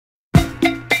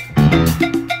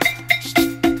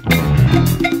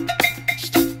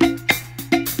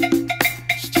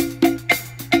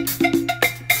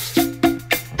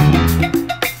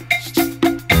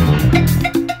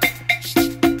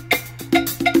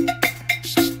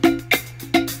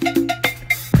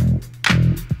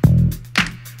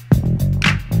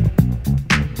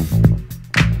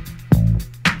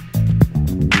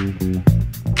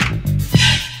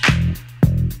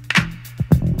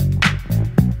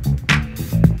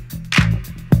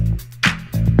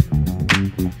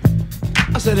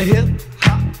To the hip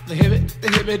hop, the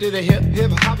hip to the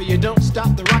hip hop. You don't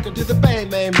stop the rockin' to the bang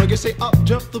bang boogie. Say up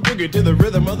jump the boogie to the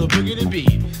rhythm of the boogie to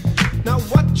beat. Now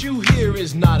what you hear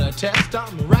is not a test.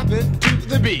 I'm rapping to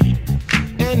the beat,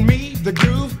 and me, the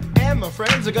groove, and my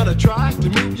friends are gonna try to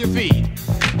move your feet.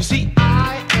 You see,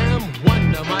 I am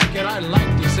Wonder Mike, and I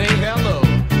like to say hello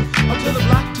up to the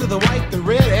black, to the white, the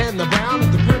red, and the brown,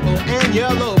 and the purple and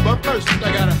yellow. But first,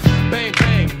 I gotta bang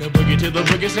bang the boogie to the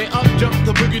boogie. Say up jump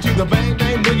the boogie to the bang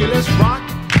bang boogie. Let's rock.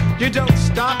 You don't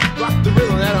stop. Rock the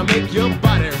rhythm that'll make your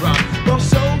body rock. Well,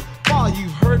 so far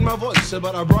you've heard my voice,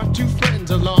 but I brought two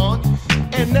friends along.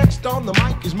 And next on the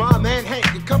mic is my man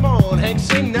Hank. Come on, Hank,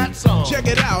 sing that song. Check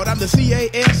it out. I'm the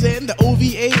CASN, the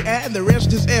OVA, and the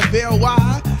rest is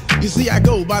FLY. You see, I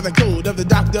go by the code of the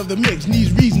doctor of the mix, and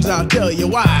these reasons I'll tell you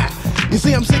why. You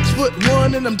see, I'm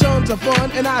 6'1" and I'm tons of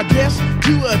fun, and I dress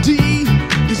to a T.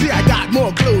 You see, I got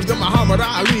more clothes than Muhammad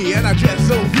Ali, and I dress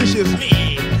so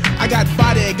viciously. I got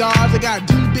bodyguards, I got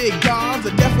two big guns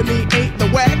that definitely ain't the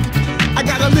whack. I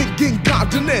got a Lincoln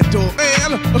Continental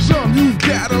and a some new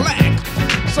Cadillac.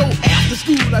 So after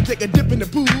school, I take a dip in the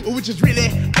pool, which is really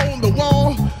on the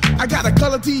wall. I got a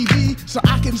color TV so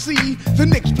I can see the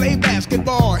Knicks play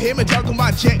basketball. Hear me talking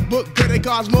my checkbook, that it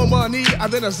costs more money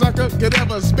than a sucker could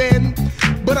ever spend.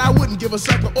 But I wouldn't give a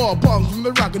sucker or a bum from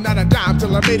the rock and not a dime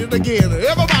till I made it again.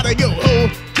 Everybody go,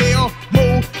 hotel,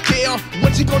 motel,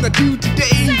 what you gonna do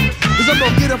today? Cause I'm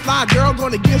gonna get a fly girl,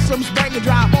 gonna get some spank and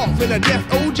drive off in a death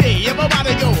OJ.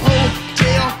 Everybody go,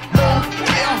 hotel,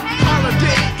 motel,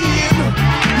 holiday inn.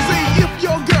 You see, if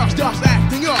your girl starts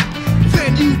acting up,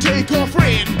 then you take her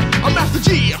friend. I'm Master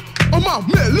G, my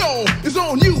mellow is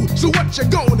on you, so what you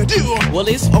gonna do? Well,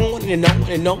 it's on and on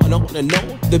and on and on and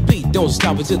on. The beat don't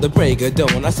stop until the break of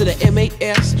dawn. I said a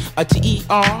M-A-S, a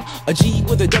T-E-R, a G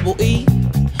with a double E.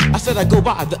 I said I go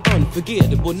by the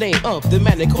unforgettable name of the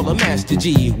man they call a Master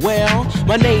G. Well,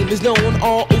 my name is known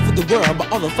all over the world by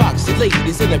all the foxy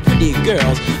ladies and the pretty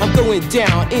girls. I'm going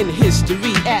down in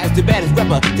history as the baddest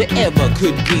rapper that ever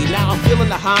could be. Now I'm feeling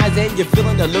the highs and you're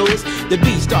feeling the lows. The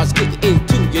beat starts getting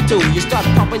into your toe. You start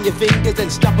popping your fingers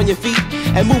and stomping your feet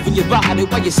and moving your body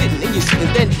while you're sitting and you're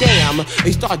sitting. Then damn,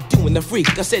 you start doing the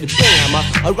freak. I said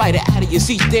bam, right out of your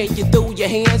seat. Then you throw your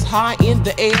hands high in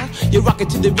the air. You rock it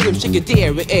to the rhythm, shake your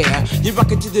dairy air. You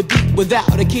rock it to the beat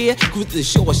without a care. Cruise the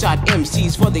short shot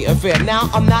MCs for the affair. Now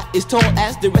I'm not as tall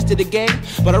as the rest of the gang,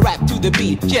 but I rap to the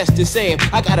beat just the same.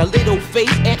 I got a little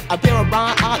face and a pair of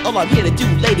rhyme eyes. All I'm here to do,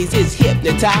 ladies, is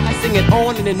hypnotize. Sing it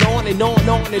on and on and on and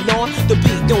on and on. The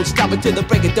beat don't stop until the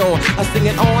break of dawn. I sing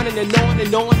it on and on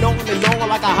and on and on and on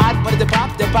like a hot butter. The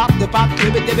pop, the pop, the pop,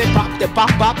 give it, pop, the pop,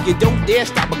 pop. You don't dare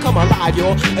stop or come alive,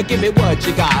 y'all. Give me what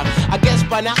you got. I guess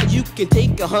by now you can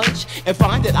take a hunch and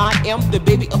find that I am the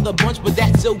baby of the bunch, but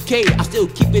that's okay. I still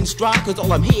keep in stride, cause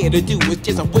all I'm here to do is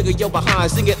just a wiggle your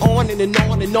behind. Sing it on and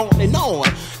on and on and on.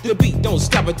 The beat don't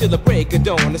stop until the break of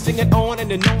dawn. I sing it on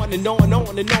and on and on and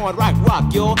on and on.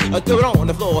 Rock, y'all. Throw it on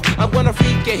the floor. I'm gonna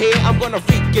freak you here, I'm gonna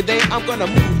freak you there. I'm gonna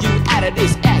move you out of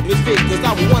this atmosphere, cause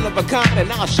I'm one of a kind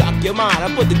and I'll shock your mind.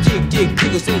 I put the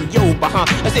jiggles in your behind.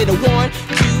 I say the 1,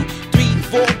 2, 3,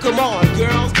 4, come on,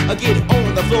 girls, get it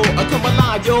on the floor. Come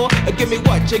alive, y'all, give me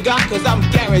what you got, cause I'm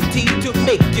guaranteed to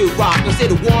make you rock. I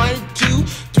said 1, 2,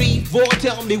 3, 4,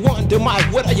 tell me Wonder Mike,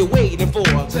 what are you waiting for?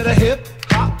 To the hip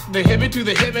hop, the hippie to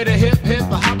the hippie, the hip hip,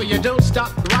 the hopper, you don't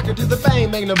stop. Rock it to the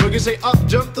bang bang, the boogie. Say up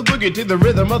jump the boogie to the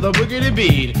rhythm of the boogie to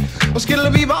beat. Well,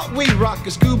 skittle bebop, we rock a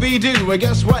Scooby Doo. And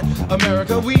guess what,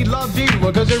 America, we love you,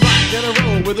 cause you rock in a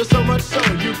roll with us so much so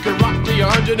you can rock till you're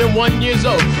 101 years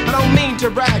old. I don't mean to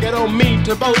brag, I don't mean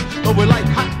to boast, but we're like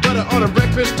hot butter on a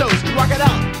breakfast toast. Rock it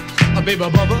out, a baby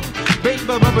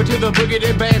bubba to the boogie,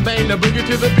 then bang bang, the boogie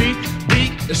to the beat.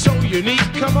 Beat is so unique,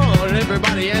 come on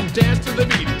everybody and dance to the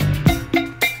beat.